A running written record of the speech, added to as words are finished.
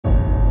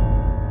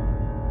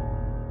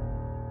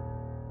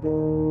अब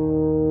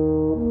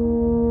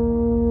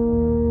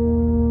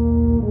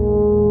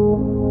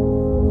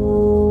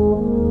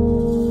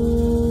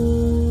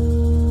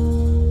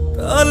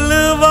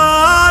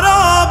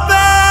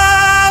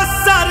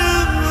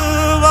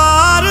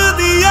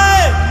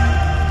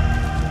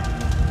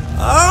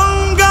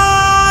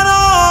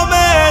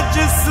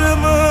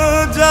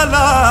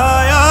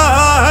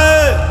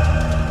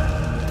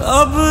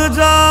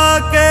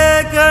जाके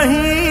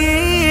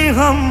कहीं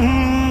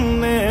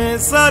हमने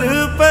सर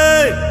पे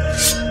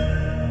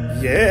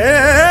ये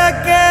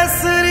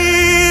केसरी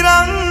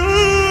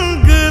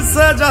रंग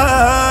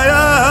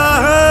सजाया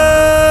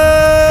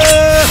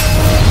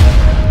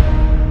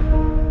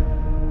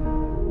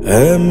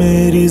है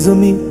मेरी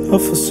ज़मीं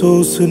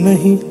अफसोस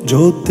नहीं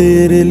जो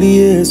तेरे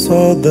लिए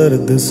 100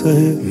 दर्द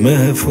सहे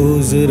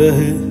महफूज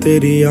रहे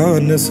तेरी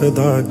आन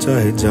सदा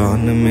चाहे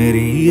जान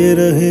मेरी ये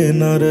रहे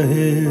ना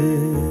रहे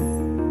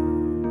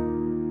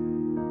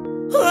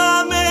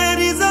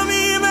मेरी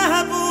ज़मीं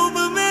महबूब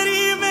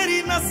मेरी मेरी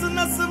नस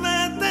नस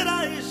में तेरा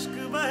इश्क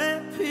बहे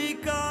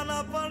फीका ना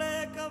पड़े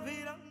कभी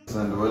रंग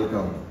And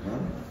welcome.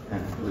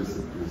 Please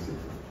sit.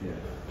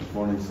 Good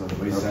morning, sir.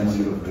 Vice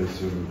Chancellor.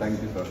 Thank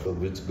you, sir. So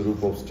which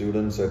group of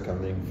students are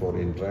coming for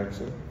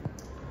interaction?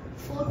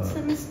 Fourth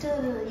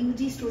semester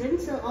UG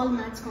students, all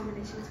maths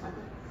combinations,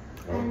 father.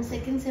 Okay. And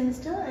second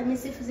semester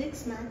MSc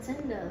Physics, Maths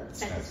and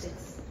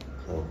Statistics.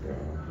 Okay.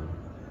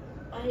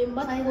 I am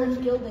much more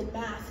skilled in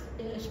math,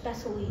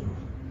 especially.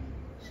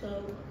 So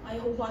I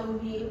hope I will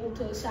be able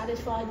to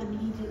satisfy the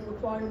needs and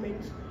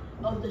requirements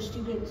of the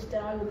students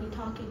that I will be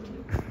talking to.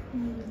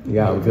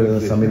 Yeah,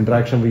 because some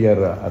interaction we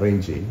are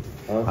arranging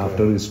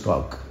after his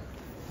talk.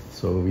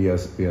 So we are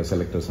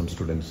selected some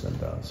students and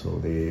so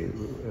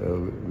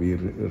we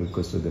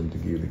requested them to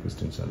give the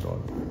questions and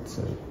all. It's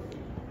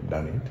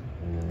done it.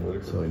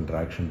 So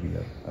interaction we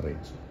are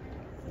arranged.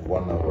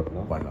 1 hour,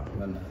 no? 1 hour.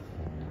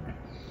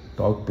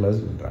 Talk plus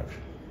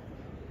interaction.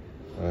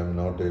 I am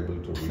not able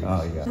to read.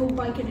 Yeah. I hope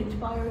I can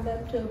inspire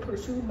them to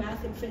pursue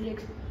math and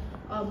physics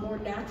more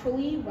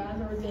naturally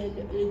rather than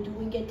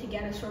doing it to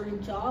get a certain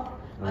job.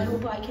 I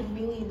hope I can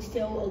really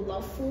instill a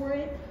love for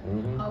it.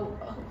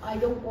 I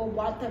don't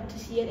want them to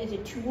see it as a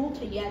tool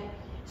to get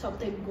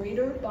something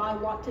greater, but I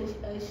want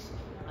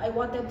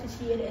them to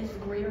see it as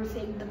a greater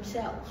thing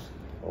themselves.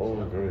 Oh,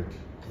 great.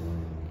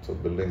 So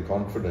building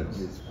confidence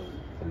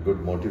and good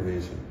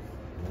motivation.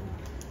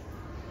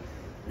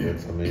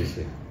 That's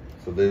amazing.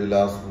 So they will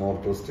ask more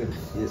questions?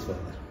 Yes,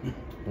 Father.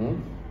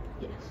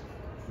 Yes.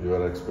 You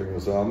are expecting.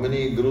 So how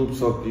many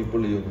groups of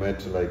people you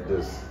met like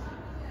this?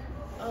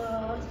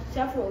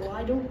 Several.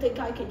 I don't think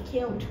I can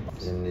count.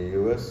 In the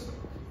US?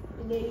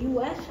 In the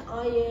US,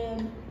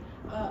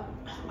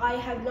 I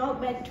have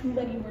not met too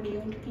many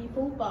renowned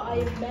people, but I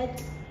have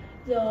met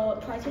the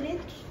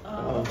president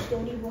of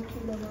Stony Brook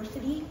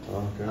University.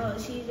 Okay.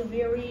 She's a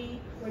very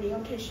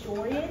renowned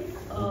historian,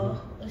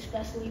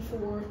 especially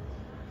for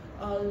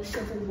the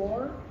Civil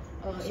War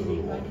in the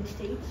United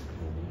States.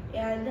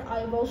 And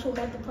I've also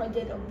met the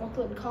president of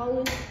Brooklyn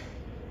College,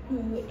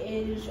 who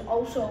is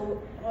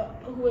also a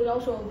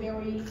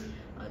very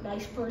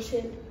nice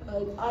person.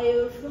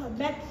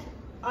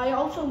 I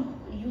also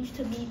used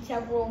to meet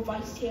several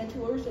vice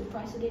chancellors and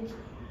presidents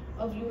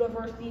of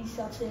universities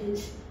such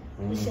as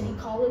the City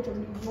College of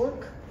New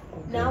York.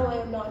 Now I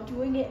am not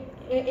doing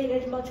it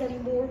as much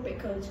anymore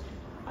because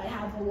I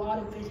have a lot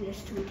of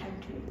business to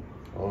attend to.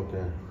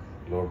 Okay.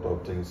 Lot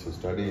of things to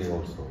study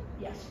also.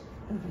 Yes.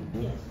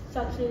 Yes.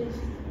 Such as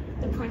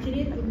the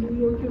president of New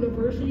York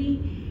University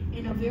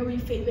and a very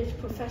famous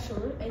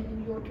professor at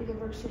New York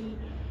University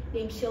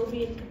named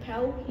Sylvian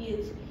Capel. He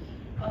is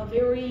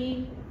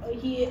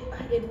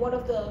one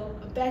of the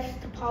best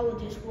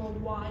topologists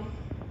worldwide.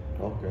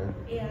 Okay.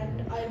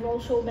 And I've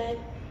also met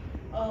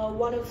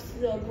one of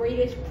the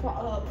greatest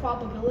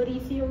probability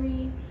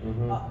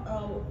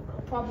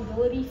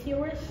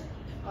theorists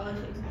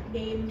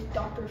named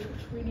Dr.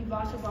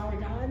 Srinivasa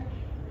Varadhan.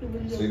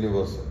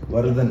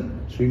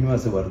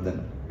 Srinivasa Vardhan.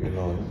 You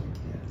know him?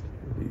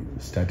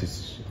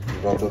 Statistician.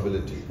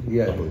 Probability.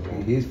 Yeah,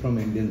 he is from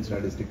Indian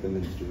Statistical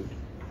Institute.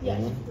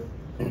 Yes.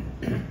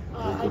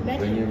 I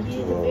met him. He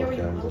is a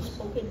very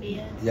outspoken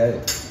man. Yeah.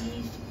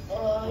 He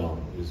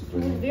was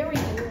very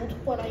old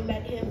when I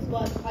met him,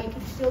 but I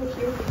can still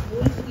hear his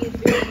voice. He is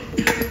very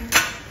clear.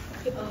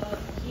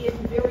 He is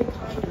a very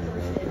kind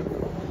person.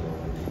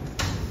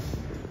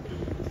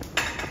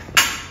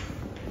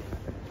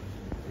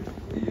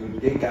 You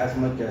take as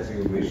much as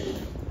you wish.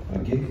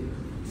 Okay?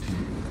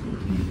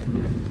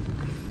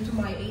 To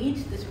my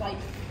age, despite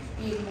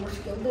being more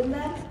skilled than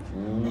them.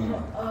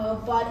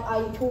 But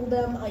I told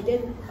them I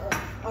didn't.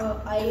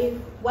 I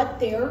went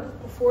there,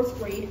 4th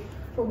grade,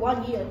 for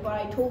 1 year, but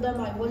I told them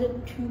I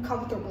wasn't too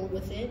comfortable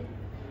with it.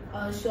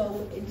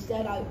 So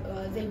instead,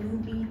 they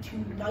moved me to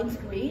 9th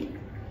grade,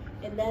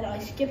 and then I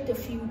skipped a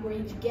few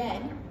grades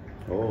again.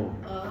 Oh.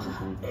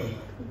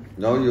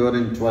 Now you are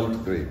in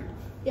 12th grade.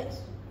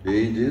 Yes.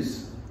 Age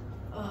is?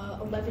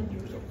 11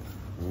 years old.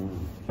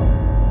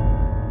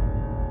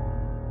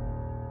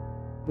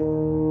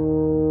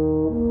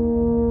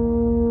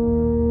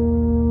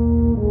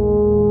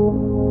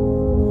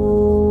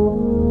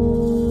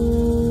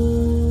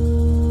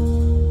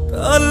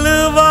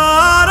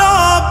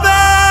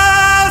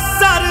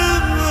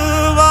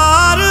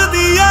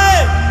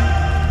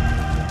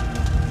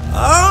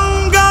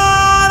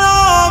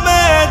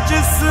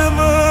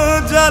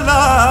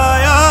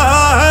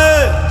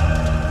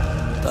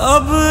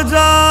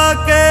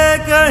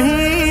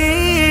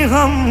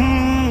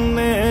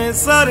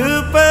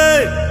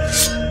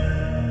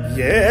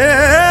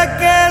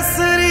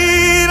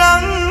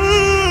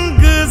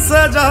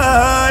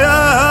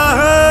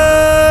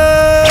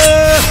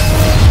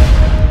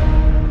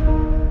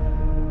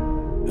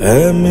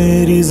 ऐ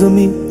मेरी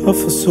ज़मीं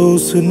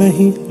अफसोस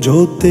नहीं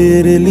जो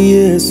तेरे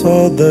लिए 100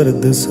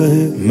 दर्द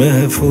सहे,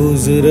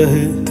 महफूज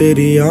रहे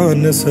तेरी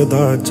आन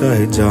सदा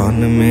चाहे जान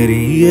मेरी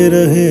ये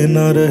रहे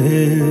ना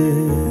रहे।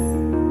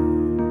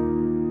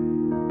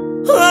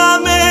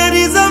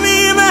 मेरी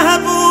ज़मीं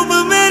महबूब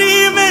मेरी,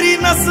 मेरी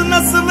नस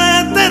नस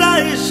में तेरा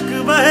इश्क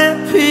बहे,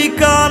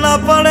 फीका ना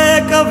पड़े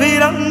कभी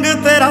रंग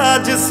तेरा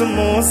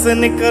जिस्मों से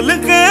निकल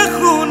के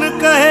खून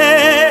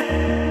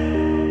कहे।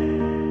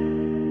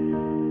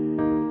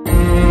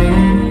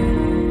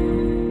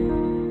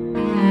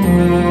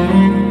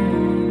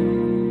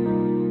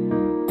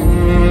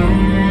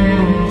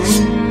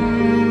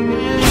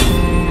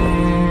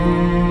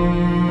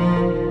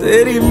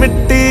 तेरी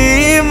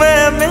मिट्टी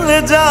में मिल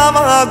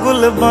जावा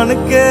गुल बन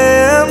के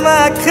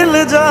मैं खिल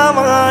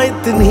जावा,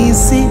 इतनी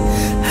सी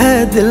है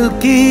दिल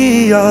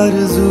की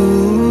आरज़ू।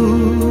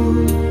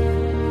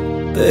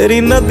 तेरी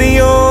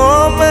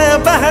नदियों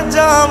में बह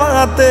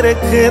जावा तेरे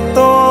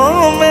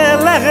खेतों में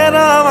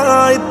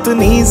लहरावा,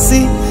 इतनी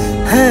सी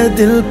है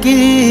दिल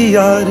की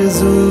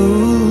आरज़ू।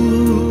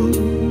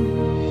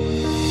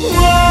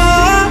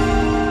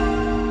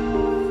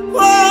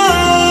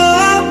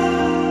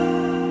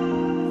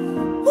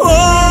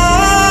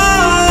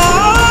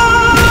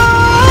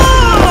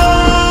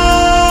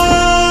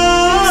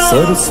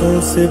 सरसों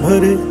से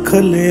भरे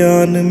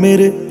खलियान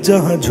मेरे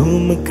जहाँ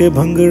झूम के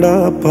भंगड़ा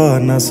पा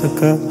न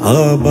सका,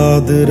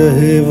 आबाद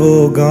रहे वो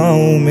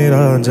गाँव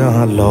मेरा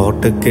जहाँ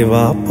लौट के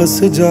वापस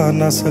जा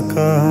न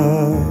सका।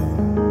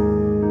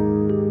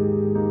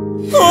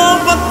 ओ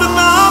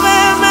वतना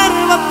में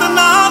मेरे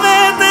वतना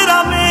में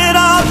तेरा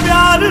मेरा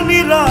प्यार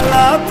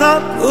निराला था,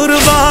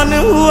 कुर्बान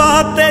हुआ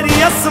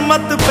तेरी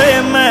असमत पे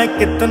मैं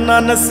कितना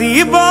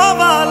नसीबों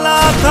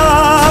वाला था।